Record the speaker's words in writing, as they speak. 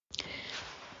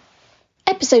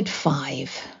Episode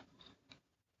 5.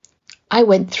 I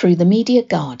went through the Media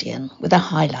Guardian with a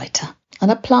highlighter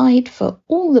and applied for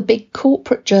all the big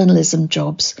corporate journalism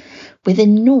jobs with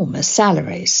enormous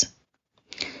salaries.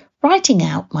 Writing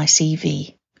out my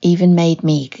CV even made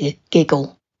me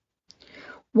giggle.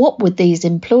 What would these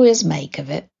employers make of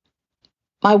it?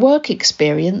 My work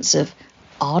experience of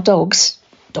Our Dogs,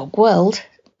 Dog World,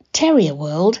 Terrier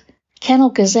World,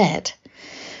 Kennel Gazette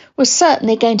was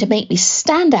certainly going to make me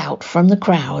stand out from the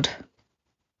crowd.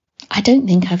 I don't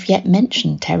think I've yet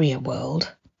mentioned Terrier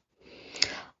World.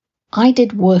 I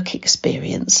did work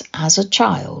experience as a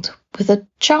child with a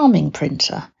charming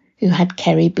printer who had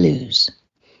Kerry Blues.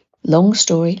 Long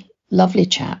story, lovely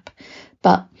chap,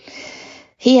 but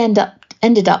he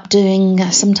ended up doing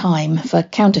some time for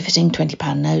counterfeiting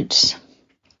 £20 notes.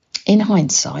 In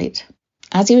hindsight,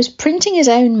 as he was printing his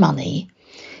own money,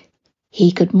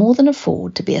 he could more than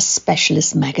afford to be a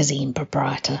specialist magazine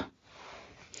proprietor.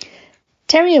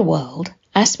 Terrier World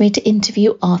asked me to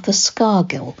interview Arthur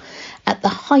Scargill at the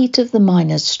height of the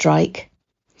miners' strike.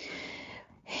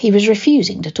 He was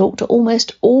refusing to talk to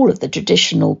almost all of the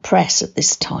traditional press at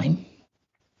this time.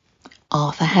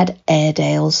 Arthur had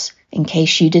Airedales, in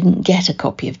case you didn't get a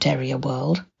copy of Terrier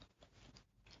World.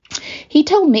 He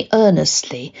told me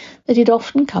earnestly that he'd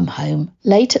often come home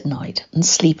late at night and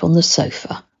sleep on the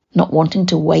sofa, not wanting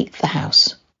to wake the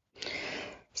house.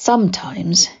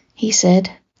 Sometimes, he said,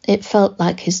 it felt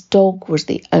like his dog was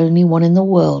the only one in the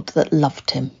world that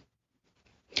loved him.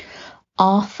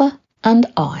 Arthur and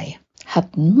I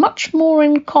had much more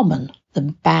in common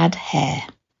than bad hair.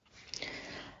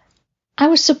 I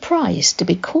was surprised to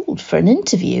be called for an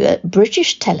interview at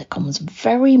British Telecom's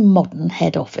very modern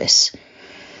head office,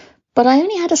 but I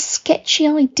only had a sketchy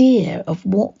idea of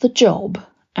what the job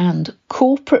and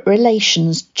corporate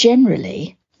relations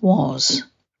generally was.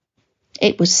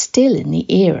 It was still in the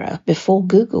era before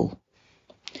Google.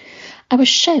 I was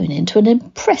shown into an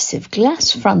impressive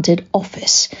glass-fronted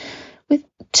office with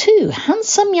two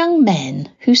handsome young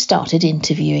men who started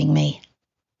interviewing me.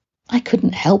 I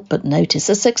couldn't help but notice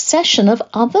a succession of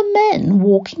other men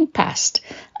walking past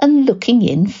and looking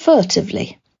in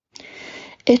furtively.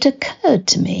 It occurred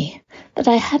to me that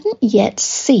I hadn't yet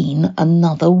seen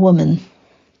another woman.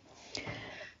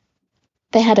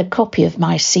 They had a copy of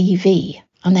my CV,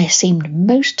 and they seemed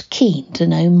most keen to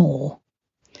know more.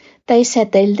 They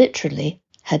said they literally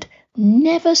had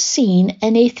never seen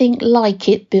anything like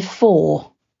it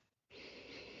before.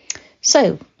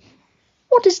 So,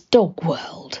 what is Dog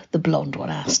World? The blonde one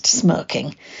asked,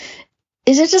 smirking.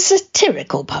 Is it a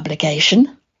satirical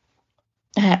publication?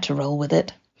 I had to roll with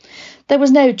it. There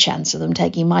was no chance of them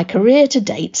taking my career to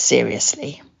date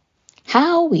seriously.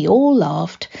 How we all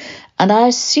laughed, and I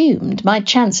assumed my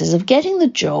chances of getting the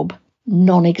job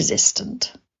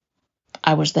non-existent.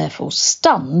 I was therefore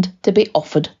stunned to be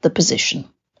offered the position.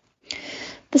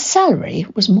 The salary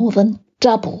was more than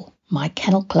double my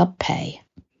Kennel Club pay,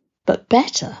 but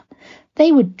better,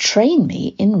 they would train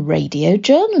me in radio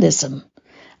journalism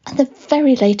and the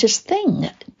very latest thing,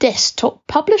 desktop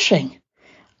publishing.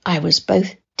 I was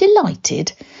both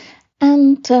delighted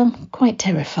and quite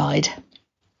terrified.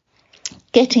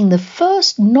 Getting the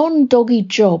first non-doggy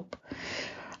job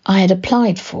I had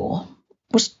applied for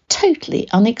was totally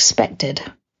unexpected.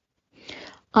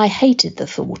 I hated the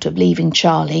thought of leaving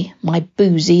Charlie, my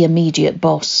boozy immediate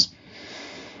boss.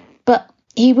 But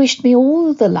he wished me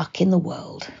all the luck in the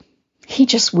world. He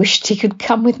just wished he could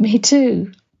come with me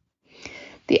too.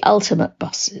 The ultimate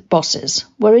bosses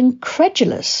were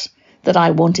incredulous that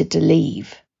I wanted to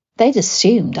leave. They'd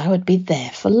assumed I would be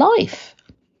there for life.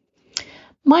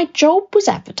 My job was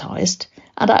advertised,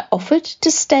 and I offered to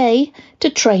stay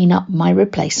to train up my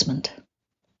replacement.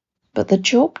 But the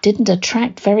job didn't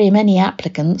attract very many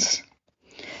applicants,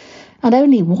 and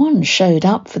only one showed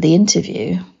up for the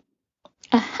interview.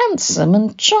 A handsome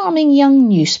and charming young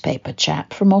newspaper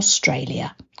chap from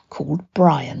Australia called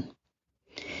Brian.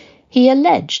 He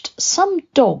alleged some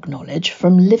dog knowledge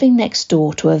from living next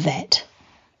door to a vet.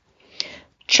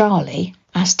 Charlie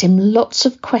asked him lots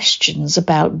of questions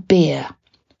about beer,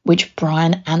 which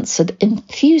Brian answered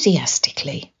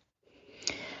enthusiastically.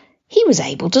 He was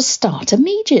able to start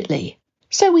immediately,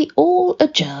 so we all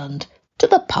adjourned to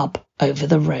the pub over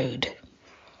the road.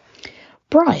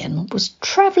 Brian was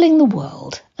travelling the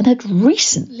world and had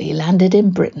recently landed in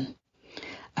Britain.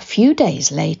 A few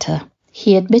days later,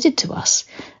 he admitted to us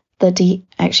that he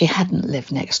actually hadn't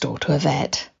lived next door to a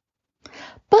vet.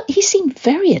 But he seemed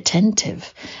very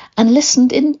attentive and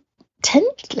listened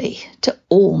intently to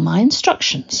all my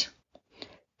instructions.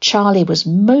 Charlie was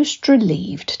most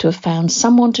relieved to have found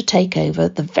someone to take over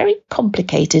the very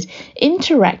complicated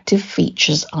interactive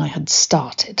features I had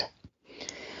started.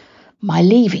 My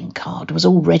leaving card was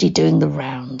already doing the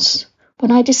rounds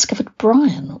when I discovered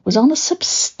Brian was on a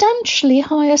substantially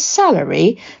higher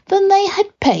salary than they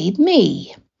had paid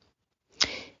me.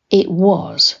 It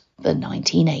was the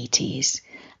 1980s,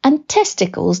 and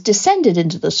testicles descended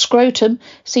into the scrotum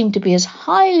seemed to be as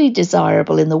highly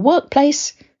desirable in the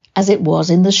workplace as it was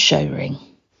in the show ring.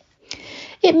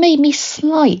 It made me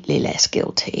slightly less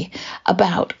guilty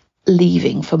about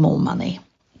leaving for more money.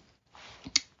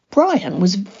 Brian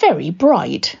was very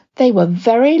bright. They were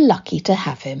very lucky to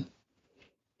have him.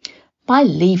 My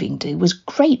leaving do was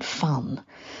great fun,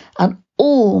 and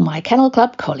all my Kennel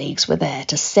Club colleagues were there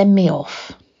to send me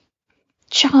off.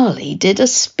 Charlie did a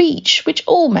speech which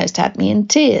almost had me in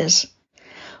tears.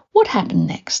 What happened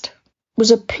next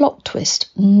was a plot twist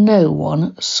no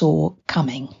one saw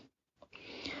coming.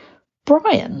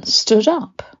 Brian stood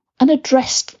up and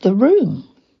addressed the room.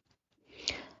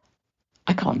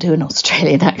 I can't do an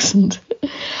Australian accent.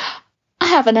 I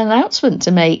have an announcement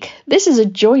to make. This is a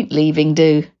joint leaving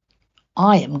do.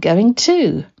 I am going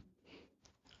too.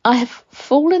 I have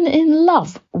fallen in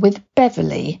love with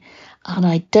Beverly, and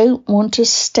I don't want to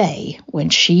stay when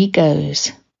she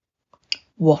goes.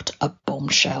 What a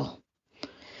bombshell.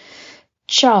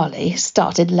 Charlie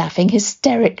started laughing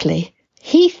hysterically.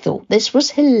 He thought this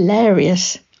was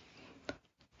hilarious.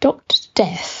 Dr.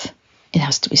 Death, it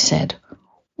has to be said,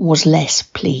 was less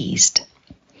pleased.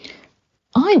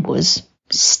 I was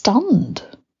stunned.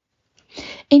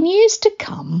 In years to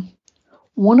come,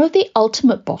 one of the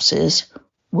ultimate bosses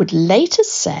would later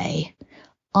say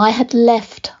I had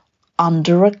left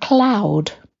under a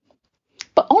cloud.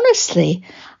 But honestly,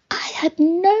 I had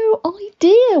no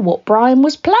idea what Brian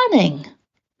was planning.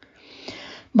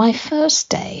 My first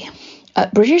day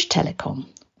at British Telecom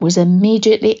was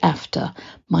immediately after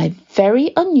my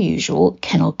very unusual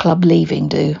Kennel Club leaving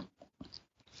do.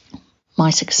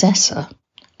 My successor,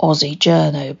 Aussie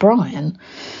Jern O'Brien,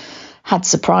 had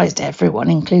surprised everyone,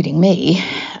 including me,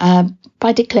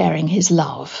 by declaring his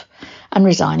love and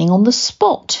resigning on the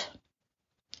spot.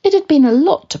 It had been a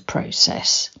lot to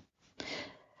process.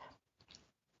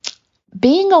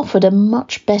 Being offered a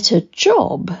much better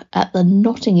job at the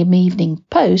Nottingham Evening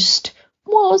Post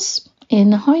was,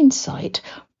 in hindsight,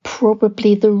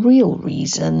 probably the real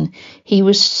reason he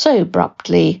was so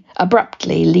abruptly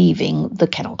leaving the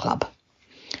Kennel Club.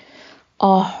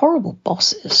 Our horrible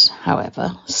bosses,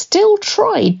 however, still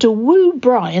tried to woo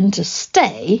Brian to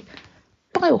stay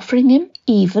by offering him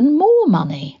even more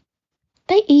money.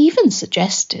 They even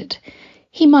suggested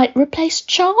he might replace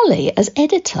Charlie as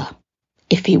editor,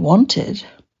 if he wanted.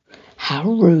 How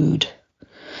rude.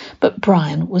 But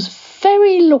Brian was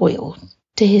very loyal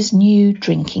to his new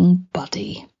drinking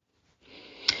buddy.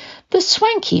 The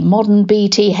swanky modern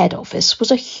BT head office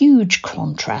was a huge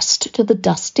contrast to the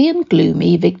dusty and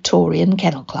gloomy Victorian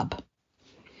Kennel Club.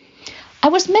 I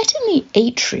was met in the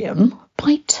atrium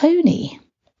by Tony,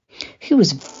 who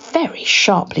was very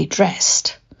sharply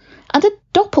dressed and a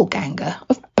doppelganger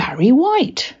of Barry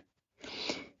White.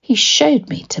 He showed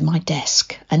me to my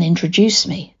desk and introduced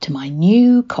me to my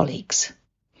new colleagues.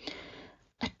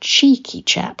 A cheeky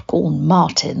chap called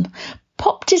Martin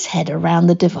popped his head around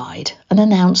the divide and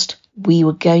announced we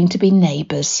were going to be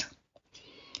neighbours.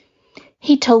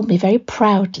 He told me very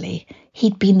proudly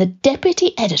he'd been the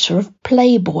deputy editor of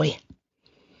Playboy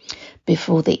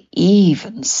before the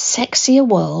even sexier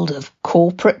world of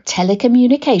corporate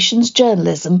telecommunications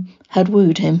journalism had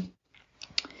wooed him.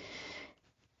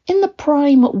 In the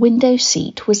prime window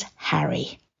seat was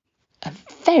Harry, a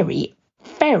very,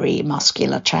 very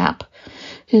muscular chap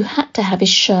who had to have his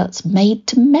shirts made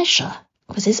to measure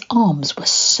because his arms were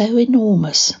so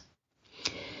enormous.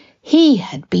 He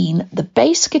had been the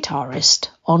bass guitarist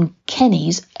on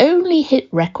Kenny's only hit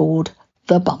record,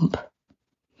 The Bump.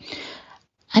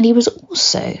 And he was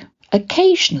also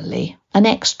occasionally an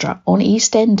extra on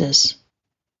EastEnders.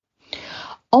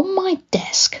 On my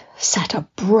desk sat a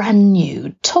brand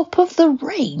new,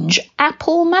 top-of-the-range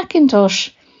Apple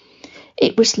Macintosh.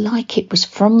 It was like it was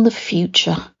from the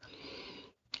future.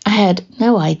 I had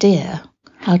no idea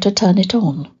how to turn it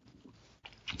on.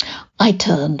 I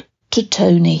turned to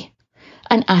Tony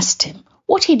and asked him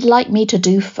what he'd like me to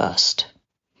do first.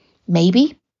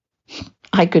 Maybe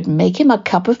I could make him a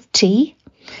cup of tea.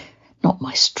 Not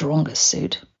my strongest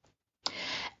suit.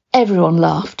 Everyone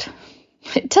laughed.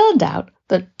 It turned out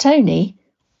that Tony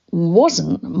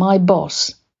wasn't my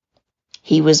boss.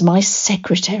 He was my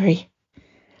secretary.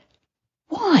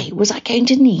 Why was I going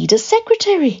to need a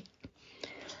secretary?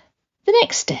 The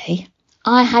next day,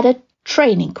 I had a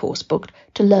training course booked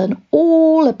to learn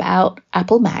all about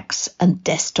Apple Macs and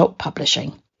desktop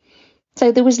publishing.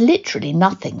 So there was literally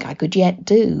nothing I could yet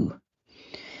do.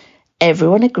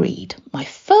 Everyone agreed my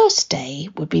first day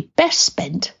would be best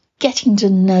spent getting to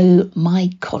know my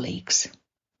colleagues.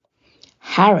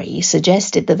 Harry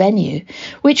suggested the venue,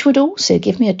 which would also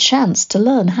give me a chance to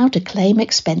learn how to claim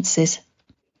expenses.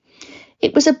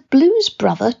 It was a Blues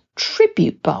Brother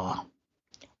tribute bar.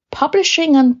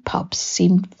 Publishing and pubs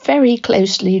seemed very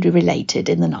closely related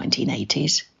in the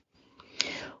 1980s.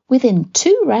 Within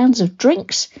 2 rounds of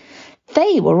drinks,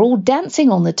 they were all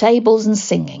dancing on the tables and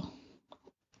singing.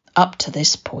 Up to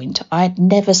this point, I had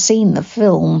never seen the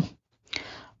film.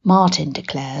 Martin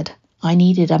declared I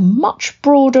needed a much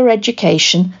broader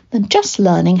education than just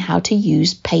learning how to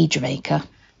use PageMaker.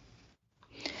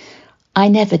 I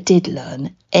never did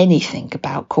learn anything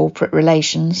about corporate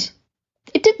relations.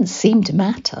 It didn't seem to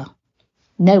matter.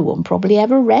 No one probably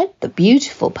ever read the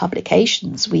beautiful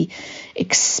publications we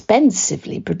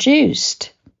expensively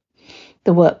produced.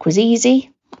 The work was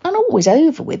easy and always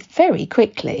over with very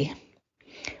quickly.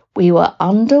 We were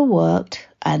underworked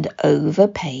and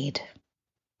overpaid.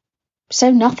 So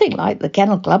nothing like the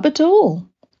Kennel Club at all.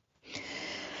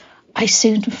 I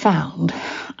soon found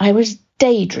I was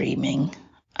daydreaming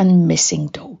and missing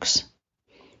dogs.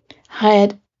 I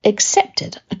had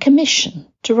accepted a commission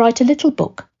to write a little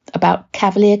book about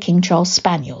Cavalier King Charles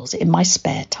Spaniels in my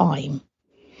spare time.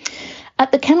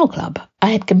 At the Kennel Club, I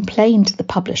had complained to the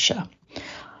publisher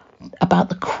about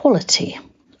the quality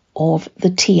of the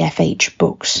TFH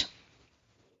books.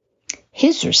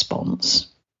 His response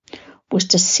was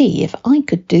to see if I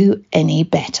could do any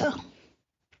better.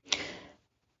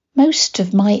 Most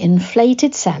of my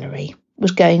inflated salary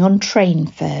was going on train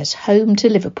fares home to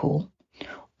Liverpool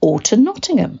or to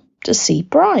Nottingham to see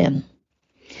Brian.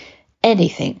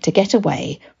 Anything to get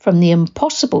away from the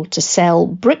impossible-to-sell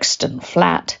Brixton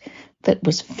flat that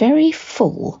was very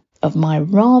full of my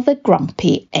rather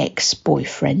grumpy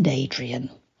ex-boyfriend Adrian.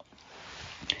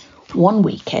 One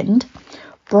weekend,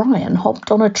 Brian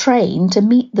hopped on a train to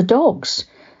meet the dogs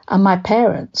and my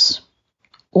parents,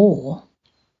 or,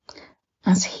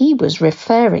 as he was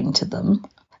referring to them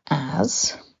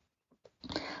as,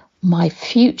 my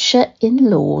future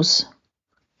in-laws.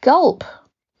 Gulp!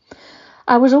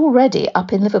 I was already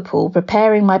up in Liverpool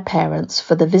preparing my parents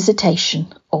for the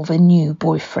visitation of a new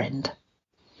boyfriend.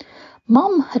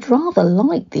 Mum had rather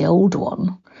liked the old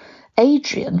one.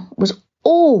 Adrian was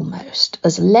almost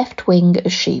as left-wing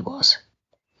as she was.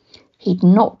 He'd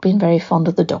not been very fond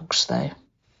of the dogs, though.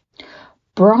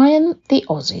 Brian, the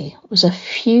Aussie, was a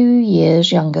few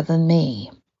years younger than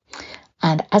me,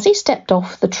 and as he stepped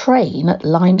off the train at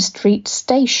Lime Street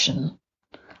Station,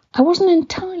 I wasn't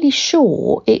entirely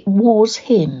sure it was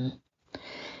him.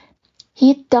 He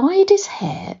had dyed his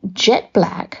hair jet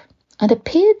black and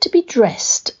appeared to be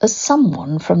dressed as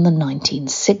someone from the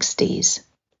 1960s.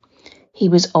 He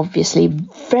was obviously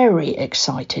very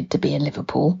excited to be in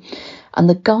Liverpool, and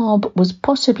the garb was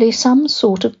possibly some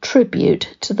sort of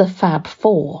tribute to the Fab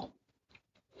Four.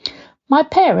 My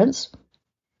parents,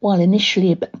 while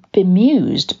initially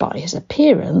bemused by his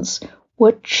appearance,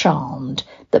 were charmed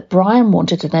that Brian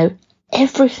wanted to know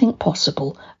everything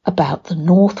possible about the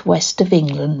northwest of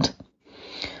England.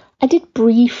 I did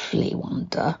briefly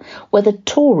wonder whether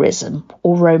tourism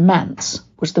or romance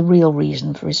was the real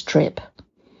reason for his trip,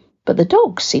 but the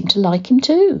dogs seemed to like him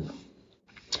too.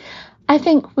 I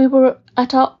think we were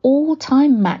at our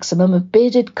all-time maximum of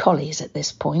bearded collies at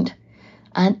this point,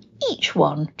 and each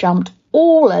one jumped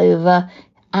all over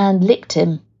and licked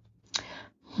him.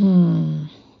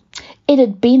 It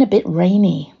had been a bit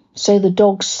rainy, so the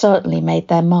dogs certainly made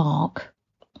their mark,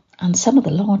 and some of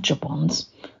the larger ones,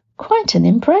 quite an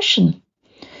impression.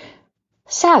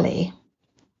 Sally,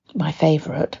 my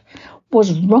favourite,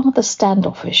 was rather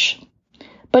standoffish,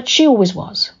 but she always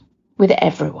was, with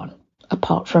everyone,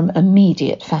 apart from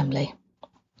immediate family.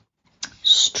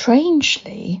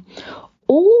 Strangely,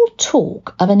 all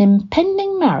talk of an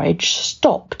impending marriage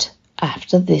stopped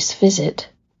after this visit.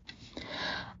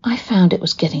 I found it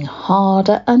was getting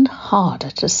harder and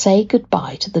harder to say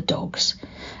goodbye to the dogs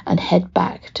and head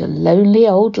back to lonely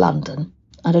old London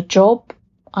and a job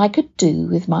I could do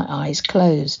with my eyes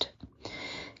closed.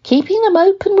 Keeping them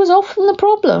open was often the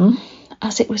problem,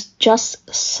 as it was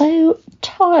just so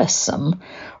tiresome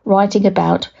writing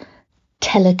about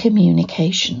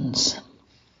telecommunications.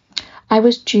 I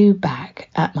was due back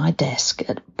at my desk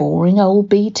at boring old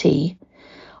BT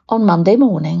on Monday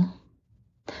morning.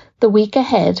 The week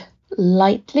ahead,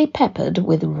 lightly peppered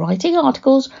with writing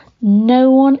articles no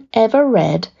one ever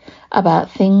read about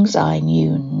things I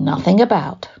knew nothing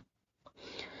about.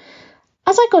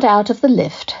 As I got out of the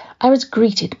lift, I was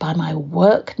greeted by my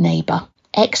work neighbour,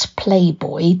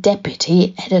 ex-Playboy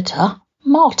deputy editor,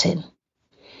 Martin.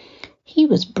 He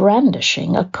was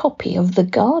brandishing a copy of The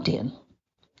Guardian.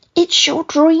 "It's your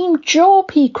dream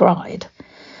job," he cried.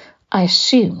 I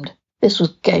assumed this was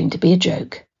going to be a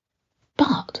joke.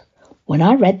 But when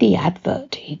I read the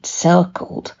advert he'd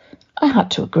circled, I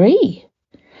had to agree.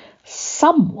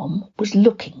 Someone was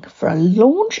looking for a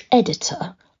launch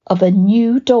editor of a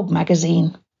new dog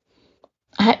magazine.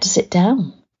 I had to sit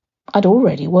down. I'd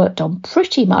already worked on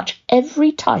pretty much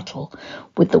every title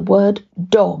with the word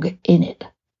dog in it.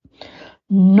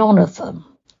 None of them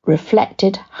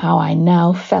reflected how I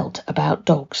now felt about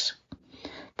dogs.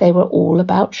 They were all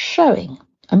about showing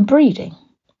and breeding.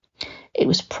 It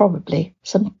was probably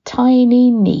some tiny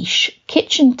niche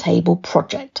kitchen table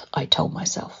project, I told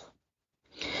myself.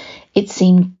 It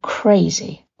seemed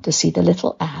crazy to see the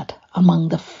little ad among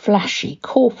the flashy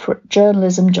corporate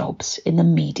journalism jobs in the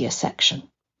media section.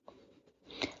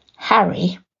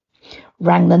 Harry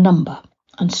rang the number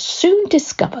and soon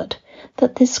discovered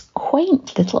that this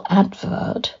quaint little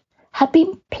advert had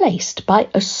been placed by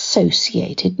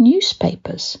Associated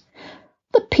Newspapers,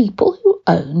 the people who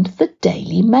owned the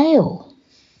Daily Mail.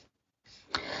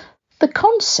 The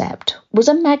concept was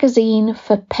a magazine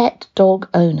for pet dog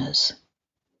owners.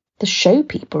 The show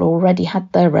people already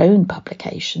had their own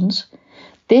publications.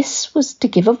 This was to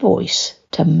give a voice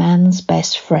to man's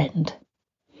best friend.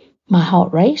 My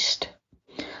heart raced.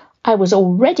 I was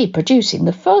already producing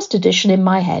the first edition in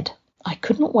my head. I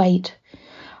couldn't wait.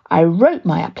 I wrote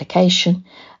my application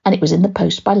and it was in the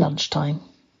post by lunchtime.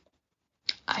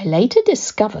 I later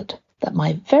discovered that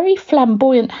my very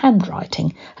flamboyant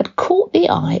handwriting had caught the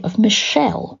eye of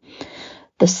Michelle,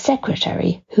 the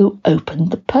secretary who opened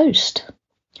the post.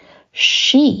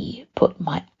 She put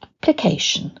my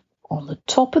application on the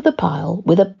top of the pile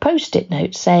with a post-it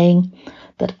note saying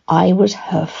that I was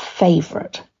her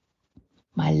favourite.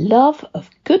 My love of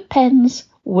good pens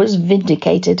was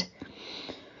vindicated.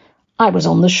 I was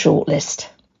on the shortlist.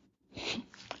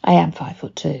 I am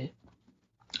 5'2".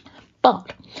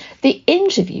 But the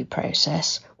interview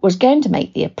process was going to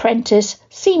make The Apprentice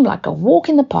seem like a walk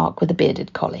in the park with a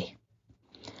bearded collie.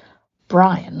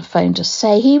 Brian phoned to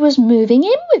say he was moving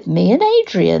in with me and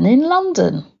Adrian in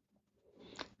London.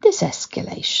 This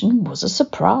escalation was a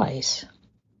surprise.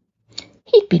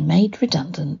 He'd been made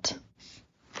redundant.